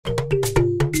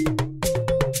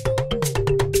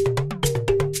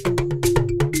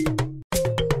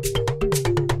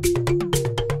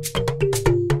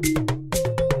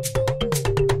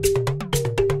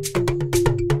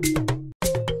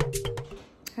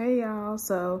Hey y'all,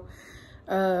 so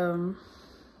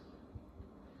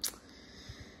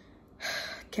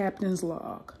captain's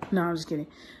log. No, I'm just kidding.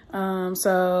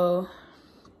 So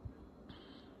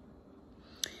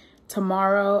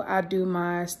tomorrow I do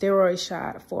my steroid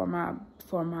shot for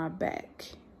my back.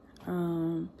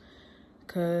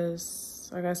 Cause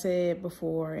like I said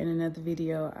before in another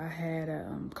video, I had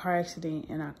a car accident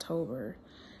in October.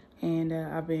 And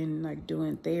I've been like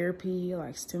doing therapy,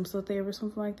 like stem cell therapy or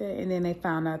something like that. And then they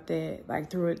found out that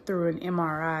like through an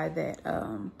MRI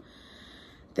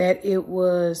that it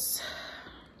was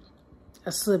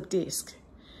a slip disc.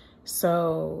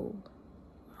 So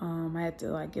I had to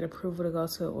like get approval to go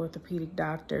to an orthopedic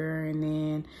doctor, and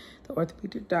then the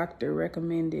orthopedic doctor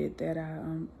recommended that I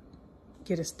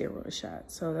get a steroid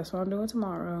shot. So that's what I'm doing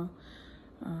tomorrow.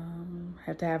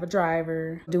 Have to have a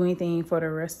driver, do anything for the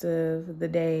rest of the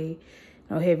day,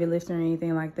 no heavy lifting or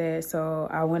anything like that. So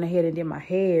I went ahead and did my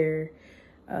hair,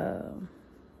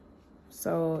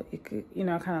 so it could, you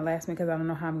know, kind of last me because I don't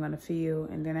know how I'm gonna feel,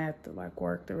 and then I have to like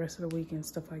work the rest of the week and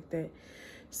stuff like that.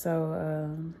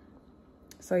 So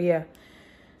so yeah,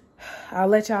 I'll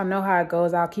let y'all know how it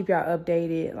goes. I'll keep y'all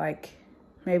updated, like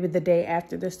maybe the day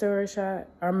after the steroid shot,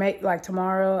 or like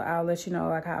tomorrow. I'll let you know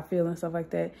like how I feel and stuff like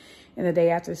that. And the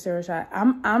day after the steroid shot,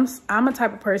 I'm a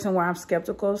type of person where I'm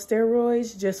skeptical of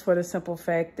steroids, just for the simple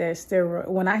fact that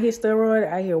when I hear steroid,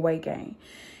 I hear weight gain,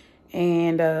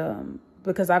 and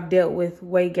because I've dealt with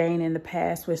weight gain in the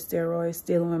past with steroids,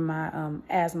 dealing with my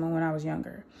asthma when I was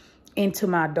younger, into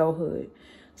my adulthood.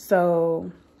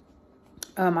 So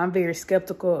I'm very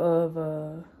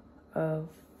skeptical of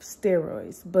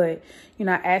steroids. But you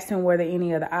know, I asked him were there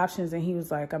any other options, and he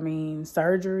was like, I mean,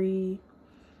 surgery,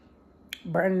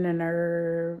 burning the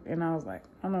nerve, and I was like,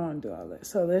 I don't want to do all that,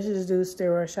 so let's just do the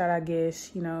steroid shot, I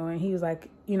guess, you know. And he was like,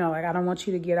 you know, like, I don't want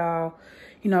you to get all,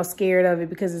 you know, scared of it,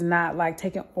 because it's not like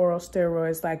taking oral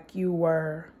steroids like you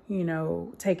were, you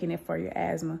know, taking it for your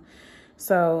asthma.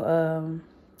 So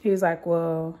he was like,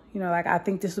 well, you know, like, I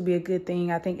think this will be a good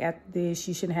thing. I think after this,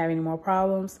 you shouldn't have any more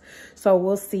problems. So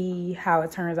we'll see how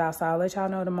it turns out. So I'll let y'all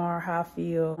know tomorrow how I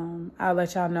feel. I'll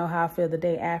let y'all know how I feel the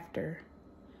day after.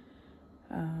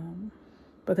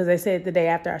 Because they said the day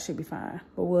after I should be fine.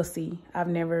 But we'll see. I've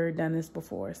never done this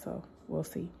before, so we'll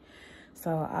see.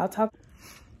 So I'll talk.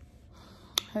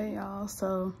 Hey, y'all.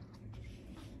 So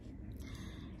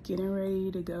getting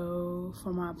ready to go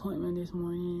for my appointment this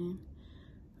morning.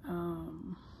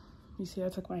 You see, I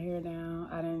took my hair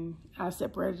down. I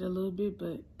separated a little bit,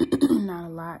 but not a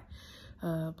lot,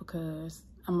 because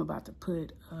I'm about to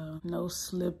put no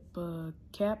slip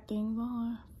cap things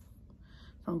on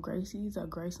from Gracie's or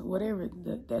Grayson, whatever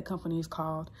that company is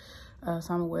called. So I'm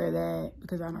gonna wear that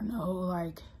because I don't know,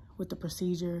 like, with the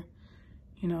procedure,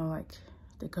 you know, like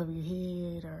they cover your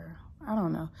head, or I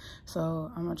don't know.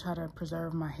 So I'm gonna try to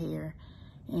preserve my hair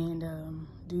and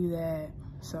do that.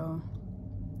 So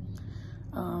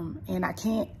and I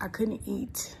couldn't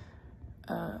eat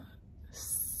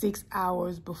 6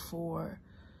 hours before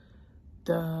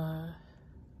the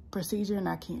procedure, and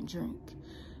I can't drink.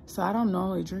 So I don't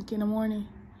normally drink in the morning,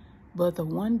 but the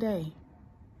one day,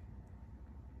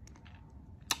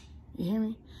 you hear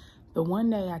me? The one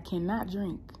day I cannot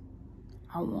drink,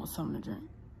 I want something to drink.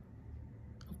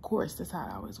 Of course, that's how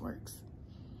it always works.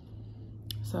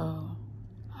 So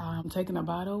I'm taking a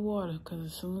bottle of water, because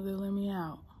as soon as they let me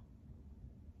out,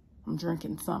 I'm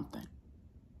drinking something.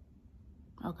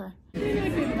 Okay.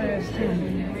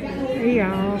 Hey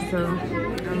y'all, so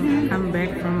I'm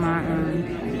back from my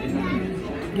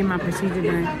get my procedure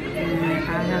done, and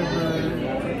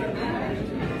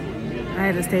I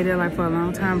had to stay there like for a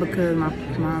long time because my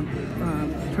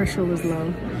pressure was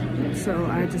low. So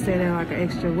I had to stay there like an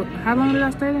extra. How long did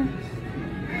I stay there?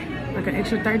 Like an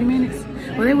extra 30 minutes.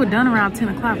 Well, they were done around 10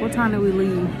 o'clock. What time did we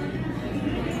leave?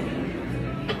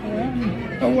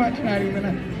 The watch not even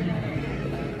on.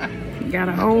 Got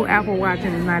a whole Apple Watch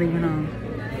and it's not even on.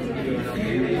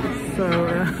 So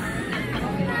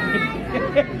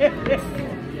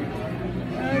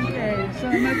okay, so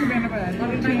it must have been about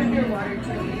 13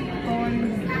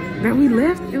 that we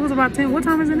left. It was about 10. What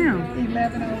time is it now?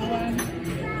 11:01.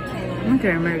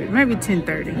 Okay, maybe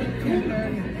 10:30.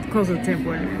 10:30. Closer to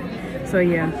 10:40. So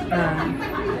yeah.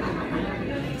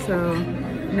 So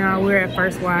now we're at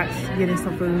First Watch getting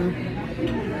some food.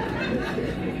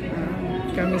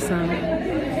 Got me some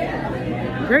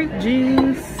grape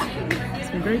juice,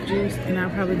 and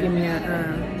I'll probably give me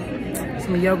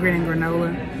some yogurt and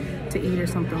granola to eat or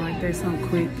something like that, something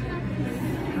quick.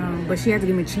 But she had to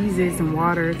give me cheeses and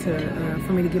water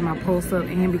for me to get my pulse up,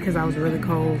 and because I was really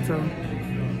cold. So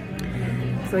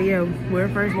yeah, we're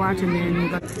First Watch, and then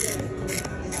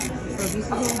this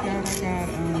is what I got. I got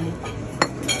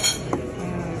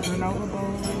granola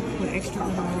bowl with extra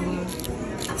granola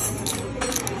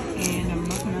and a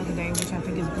muffin of the day, which I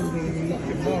think is blueberry.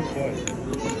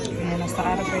 And a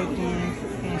side of bacon.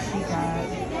 And she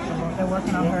got, they're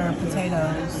working on her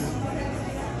potatoes.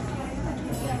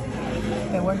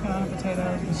 They're working on her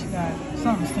potatoes, but she got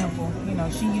something simple. You know,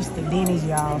 she used to Denny's,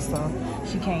 y'all, so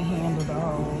she can't handle the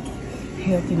whole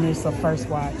healthiness of First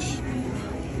Watch.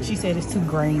 She said it's too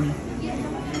grainy.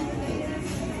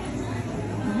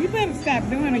 You better stop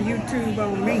doing a YouTube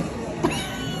on me.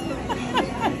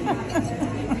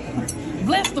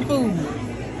 Bless the food.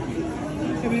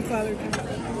 Let me follow you.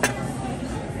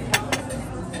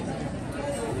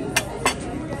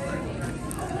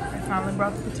 I finally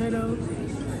brought the potatoes.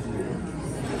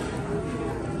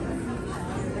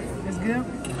 It's good.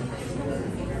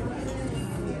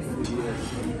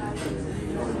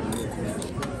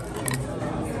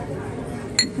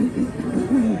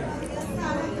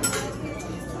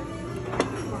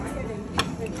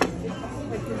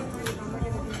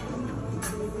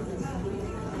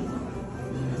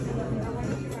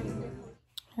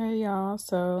 Hey y'all,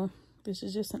 so this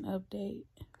is just an update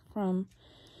from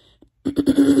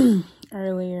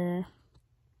earlier.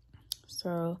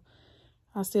 So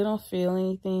I still don't feel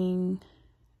anything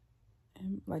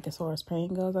like as far as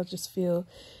pain goes. I just feel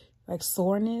like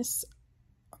soreness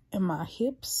in my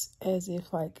hips as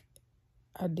if like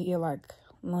I did like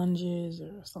lunges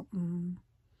or something.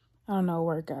 I don't know,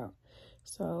 workout.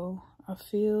 So I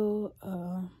feel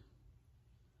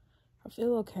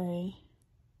okay.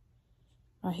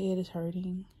 My head is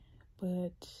hurting,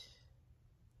 but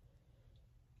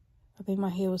I think my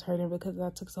head was hurting because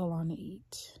I took so long to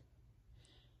eat.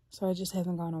 So it just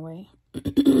hasn't gone away.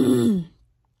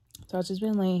 So I've just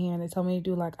been laying here and they told me to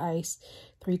do like ice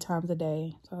 3 times a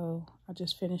day. So I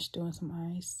just finished doing some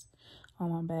ice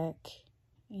on my back.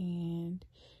 And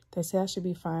they say I should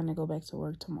be fine to go back to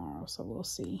work tomorrow. So we'll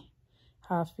see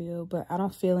how I feel. But I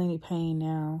don't feel any pain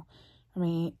now. I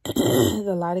mean,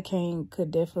 the lidocaine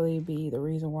could definitely be the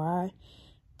reason why.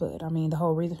 But, I mean, the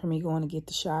whole reason for me going to get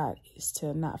the shot is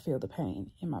to not feel the pain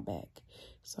in my back.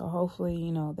 So, hopefully,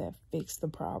 you know, that fixed the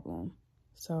problem.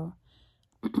 So,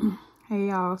 hey,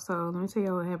 y'all. So, let me tell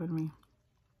y'all what happened to me.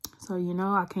 So, you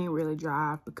know, I can't really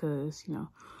drive because, you know,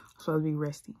 I'm supposed to be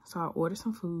resting. So, I ordered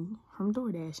some food from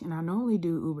DoorDash. And I normally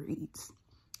do Uber Eats.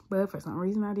 But for some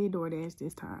reason, I did DoorDash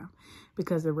this time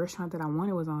because the restaurant that I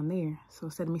wanted was on there. So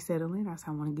instead of me settling, I said,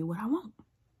 I want to get what I want.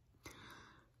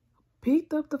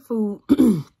 Picked up the food.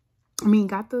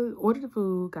 Ordered the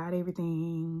food, got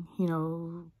everything, you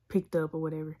know, picked up or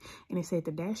whatever. And it said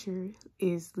the dasher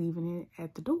is leaving it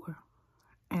at the door.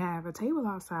 And I have a table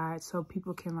outside so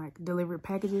people can like deliver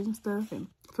packages and stuff and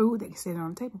food. They can sit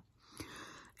on the table.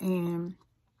 And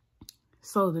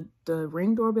so the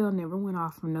Ring doorbell never went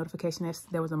off from notification that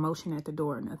there was a motion at the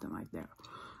door or nothing like that.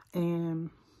 And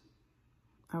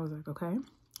I was like, okay.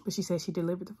 But she said she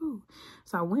delivered the food.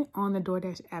 So I went on the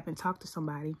DoorDash app and talked to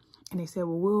somebody. And they said,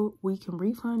 well, we can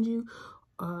refund you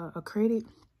a credit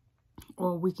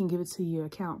or we can give it to your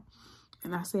account.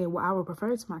 And I said, well, I would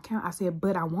prefer it to my account. I said,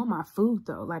 but I want my food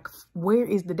though. Like, where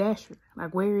is the dasher?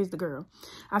 Like, where is the girl?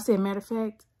 I said, matter of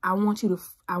fact, I want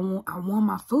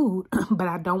my food, but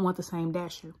I don't want the same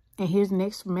dasher. And his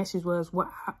next message was,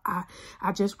 well,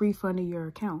 I just refunded your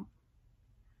account.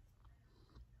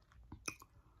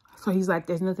 So he's like,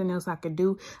 there's nothing else I could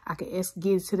do. I could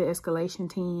get it to the escalation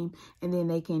team and then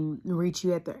they can reach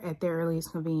you at their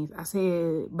earliest convenience. I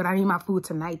said, but I need my food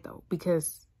tonight though,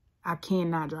 because I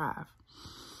cannot drive.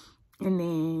 And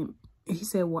then he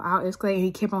said, well, I'll escalate. And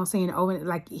he kept on saying it over,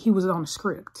 like he was on the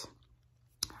script.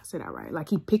 I said, all right. Like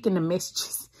he picking the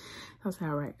messages. I said,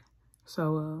 all right.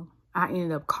 So I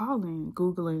ended up Googling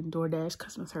DoorDash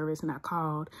customer service, and I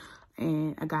called.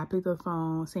 And a guy picked up the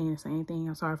phone saying the same thing.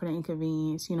 I'm sorry for the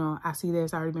inconvenience. You know, I see that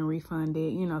it's already been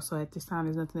refunded. You know, so at this time,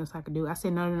 there's nothing else I can do. I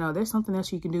said, no. There's something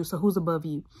else you can do. So who's above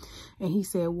you? And he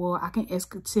said, well, I can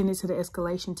send it to the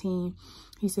escalation team.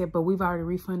 He said, but we've already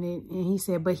refunded. And he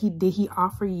said, but did he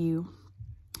offer you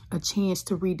a chance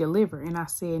to redeliver? And I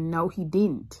said, no, he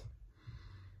didn't.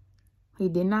 He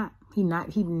did not. He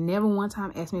never one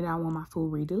time asked me that I want my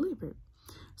food redelivered.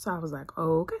 So I was like,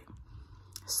 oh, okay.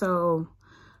 So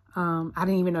I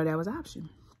didn't even know that was an option.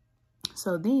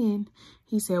 So then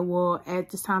he said, well, at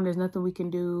this time, there's nothing we can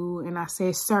do. And I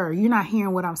said, sir, you're not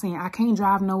hearing what I'm saying. I can't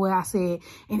drive nowhere. I said,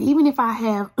 and even if I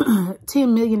have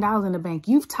 $10 million in the bank,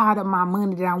 you've tied up my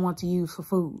money that I want to use for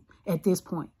food at this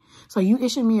point. So you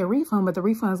issued me a refund, but the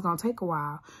refund is going to take a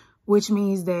while, which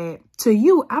means that to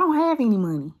you, I don't have any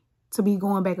money to be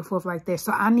going back and forth like that.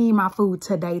 So I need my food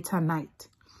today, tonight.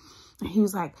 And he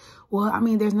was like, well, I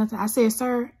mean, there's nothing. I said,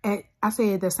 sir, I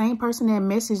said, the same person that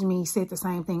messaged me said the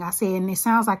same thing. I said, and it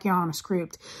sounds like you're on a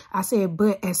script. I said,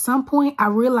 but at some point I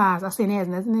realized, I said,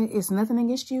 it's nothing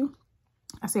against you.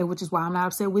 I said, which is why I'm not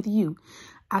upset with you.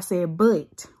 I said,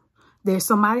 but there's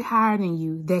somebody higher than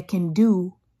you that can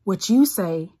do what you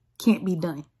say can't be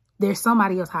done. There's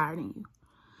somebody else higher than you.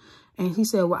 And he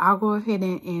said, well, I'll go ahead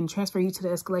and transfer you to the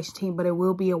escalation team, but it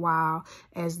will be a while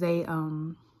as they,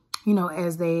 you know,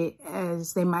 as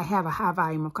they might have a high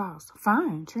volume of calls.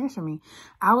 Fine, transfer me.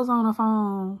 I was on the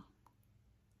phone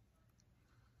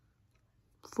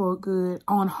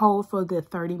on hold for a good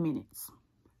 30 minutes.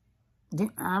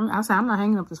 I said, I'm not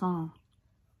hanging up this phone.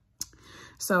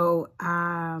 So,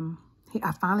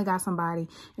 I finally got somebody,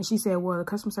 and she said, well, the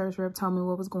customer service rep told me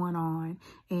what was going on,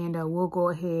 and we'll go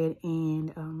ahead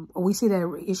and we see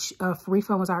that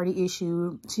refund was already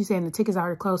issued. She said, and the ticket's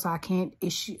already closed, so I can't do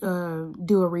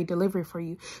a redelivery for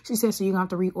you. She said, so you're going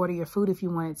to have to reorder your food if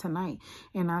you want it tonight.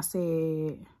 And I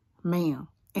said, ma'am.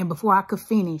 And before I could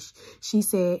finish, she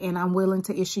said, and I'm willing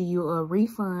to issue you a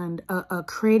refund, a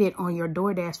credit on your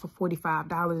DoorDash for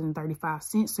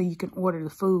 $45.35 so you can order the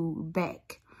food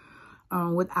back.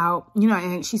 Without, you know,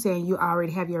 and she said, you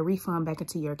already have your refund back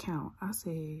into your account. I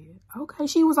said, okay,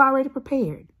 she was already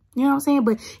prepared. You know what I'm saying?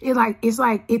 But it's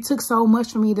like, it took so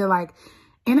much for me to like,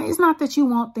 and it's not that you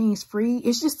want things free.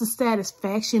 It's just the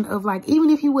satisfaction of like,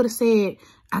 even if he would have said,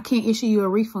 I can't issue you a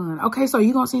refund. Okay, so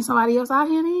you gonna send somebody else out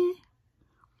here then?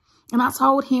 And I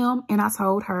told him, and I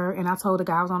told her, and I told the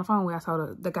guy I was on the phone with. I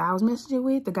told the guy I was messaging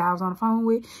with, the guy I was on the phone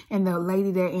with, and the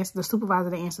lady that answered, the supervisor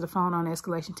that answered the phone on the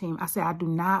escalation team. I said, I do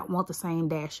not want the same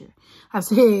dasher. I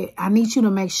said, I need you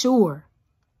to make sure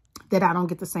that I don't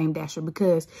get the same dasher,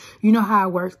 because you know how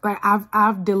it works. Like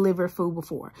I've delivered food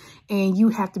before, and you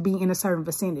have to be in a certain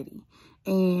vicinity.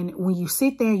 And when you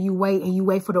sit there, you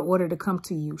wait for the order to come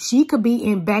to you. She could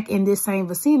be back in this same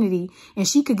vicinity, and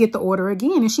she could get the order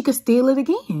again, and she could steal it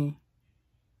again.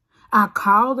 I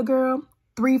called the girl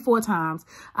 3-4 times.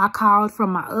 I called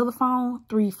from my other phone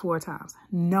 3-4 times.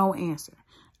 No answer.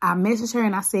 I messaged her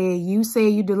and I said, you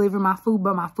said you delivered my food,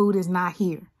 but my food is not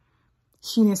here.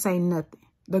 She didn't say nothing.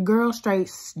 The girl straight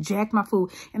jacked my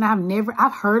food. And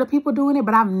I've heard of people doing it,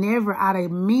 but I've never, out of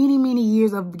many, many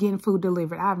years of getting food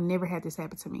delivered, I've never had this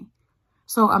happen to me.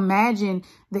 So imagine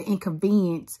the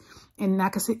inconvenience, and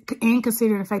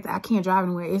considering the fact that I can't drive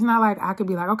anywhere. It's not like I could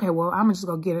be like, okay, well, I'm gonna just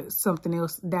go get something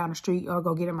else down the street or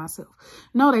go get it myself.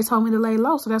 No, they told me to lay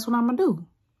low, so that's what I'm gonna do.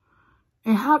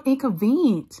 And how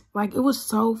inconvenient. Like, it was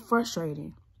so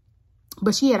frustrating.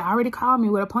 But she had already called me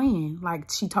with a plan. Like,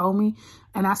 she told me,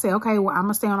 and I said, okay, well, I'm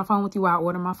gonna stay on the phone with you while I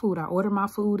order my food. I ordered my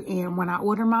food, and when I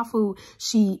ordered my food,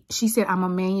 she said, I'm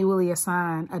gonna manually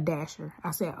assign a dasher.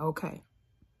 I said, okay.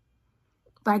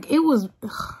 Like, it was,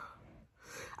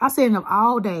 I said, of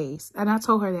all days, and I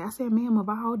told her that, I said, ma'am, of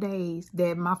all days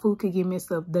that my food could get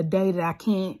messed up, the day that I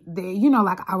can't, you know,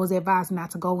 like I was advised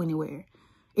not to go anywhere,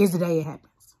 is the day it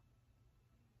happens.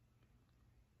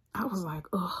 I was like,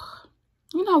 ugh.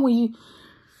 You know, when you,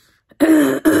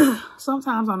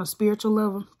 sometimes on a spiritual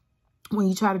level, when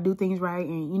you try to do things right,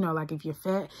 and, you know, like if you're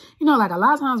fat, you know, like a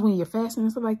lot of times when you're fasting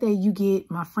and stuff like that, you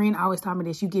get, my friend always taught me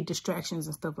this, you get distractions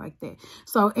and stuff like that.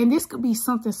 So, and this could be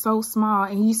something so small,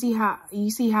 and you see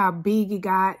how big it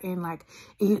got, and like,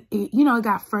 it you know, it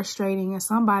got frustrating, and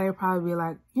somebody would probably be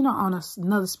like, you know, on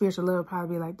another spiritual level,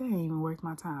 probably be like, that ain't even worth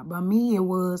my time. But me, it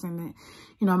was, and then,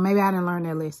 you know, maybe I didn't learn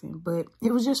that lesson, but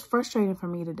it was just frustrating for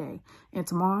me today. And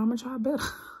tomorrow I'm gonna try better.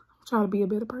 I'm try to be a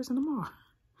better person tomorrow.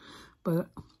 But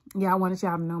yeah, I wanted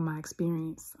y'all to know my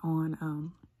experience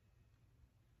on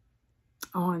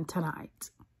tonight.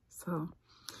 So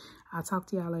I'll talk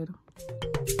to y'all later.